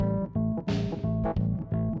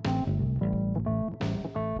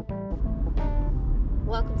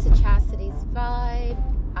welcome to Chastity's Vibe.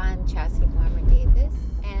 I'm Chastity Palmer Davis,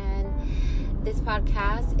 and this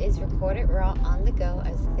podcast is recorded raw on the go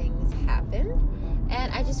as things happen.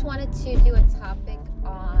 And I just wanted to do a topic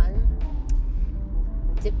on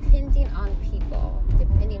depending on people.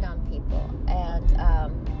 And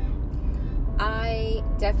I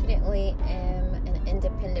definitely am an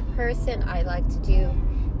independent person. I like to do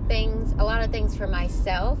a lot of things for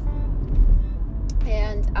myself.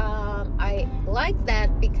 And I like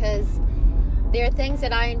that because there are things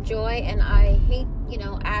that I enjoy, and I hate,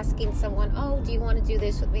 asking someone, oh, do you want to do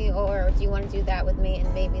this with me, or do you want to do that with me,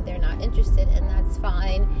 and maybe they're not interested, and that's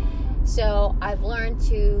fine. So I've learned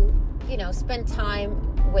to, spend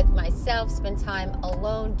time with myself, spend time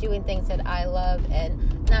alone doing things that I love,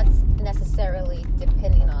 and not necessarily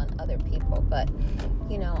depending on other people. But,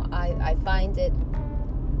 I find it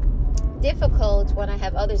difficult when I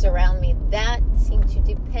have others around me that seem to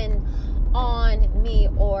depend on me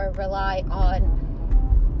or rely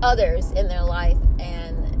on others in their life,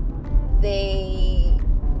 and they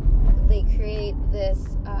create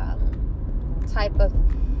this type of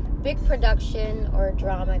big production or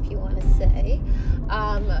drama, if you want to say,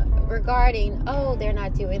 regarding, oh, they're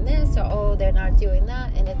not doing this, or oh, they're not doing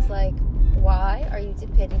that. And it's like, why are you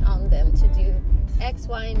depending on them to do X,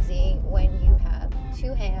 Y, and Z when you have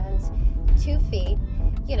 2 hands, 2 feet,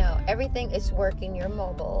 everything is working, you're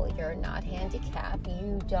mobile, you're not handicapped,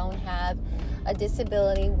 you don't have a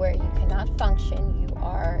disability where you cannot function, you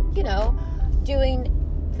are, doing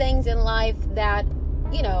things in life that,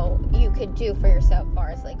 you could do for yourself, as far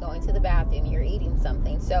as like going to the bathroom, you're eating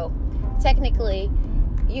something. So technically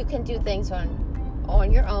you can do things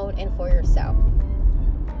on your own and for yourself.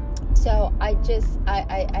 So I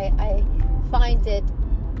find it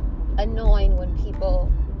annoying when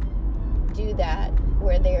people do that,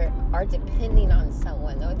 where they are depending on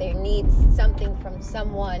someone, or they need something from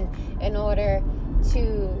someone in order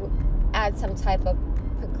to add some type of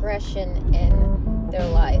progression in their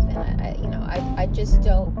life. And I just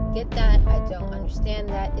don't get that. I don't understand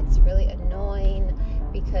that. It's really annoying,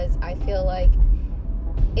 because I feel like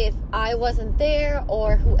if I wasn't there,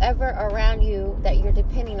 or whoever around you that you're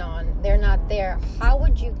depending on, they're not there, how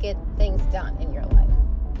would you get things done in your life?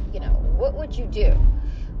 What would you do?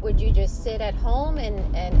 Would you just sit at home and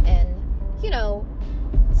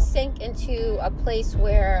sink into a place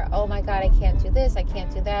where, oh my God, I can't do this, I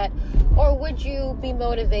can't do that? Or would you be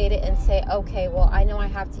motivated and say, okay, well, I know I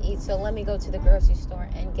have to eat, so let me go to the grocery store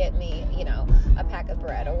and get me, a pack of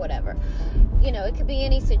bread or whatever. It could be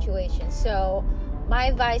any situation. So my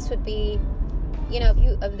advice would be,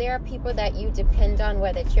 if there are people that you depend on,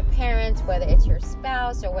 whether it's your parents, whether it's your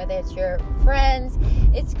spouse, or whether it's your friends,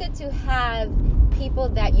 it's good to have people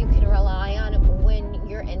that you can rely on when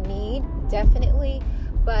you're in need, definitely.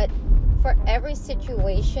 But for every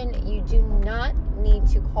situation, you do not need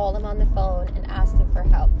to call them on the phone and ask them for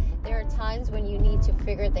help. There are times when you need to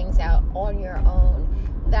figure things out on your own.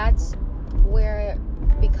 That's where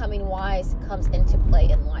becoming wise comes into play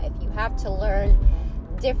in life. You have to learn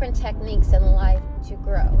different techniques in life to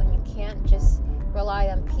grow, and you can't just rely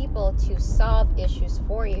on people to solve issues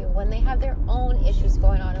for you when they have their own issues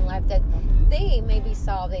going on in life that they may be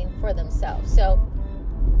solving for themselves. So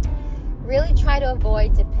really try to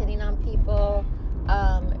avoid depending on people.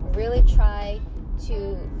 Really try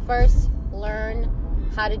to first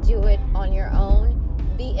learn how to do it on your own.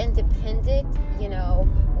 Be independent.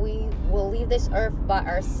 We will leave this earth by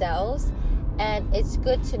ourselves, and it's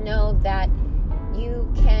good to know that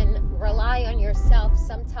you can rely on yourself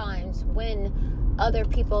sometimes when other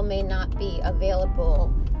people may not be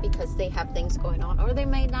available because they have things going on, or they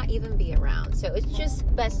may not even be around. So it's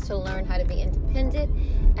just best to learn how to be independent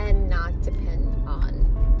and not depend on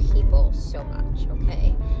people so much,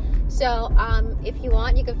 okay? So if you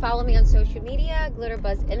want, you can follow me on social media,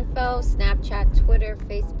 Glitterbuzz Info, Snapchat, Twitter,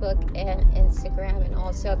 Facebook, and Instagram. And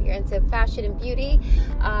also, if you're into fashion and beauty,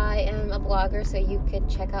 I am a blogger, so you could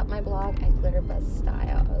check out my blog at Glitterbuzz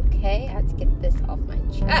Style, okay? I had to get this off my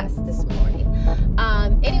chest this morning.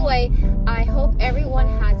 Anyway, I hope everyone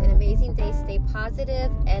has an amazing day. Stay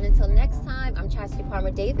positive. And until next time, I'm Chastity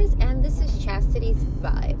Palmer Davis, and this is Chastity's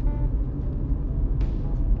Vibe.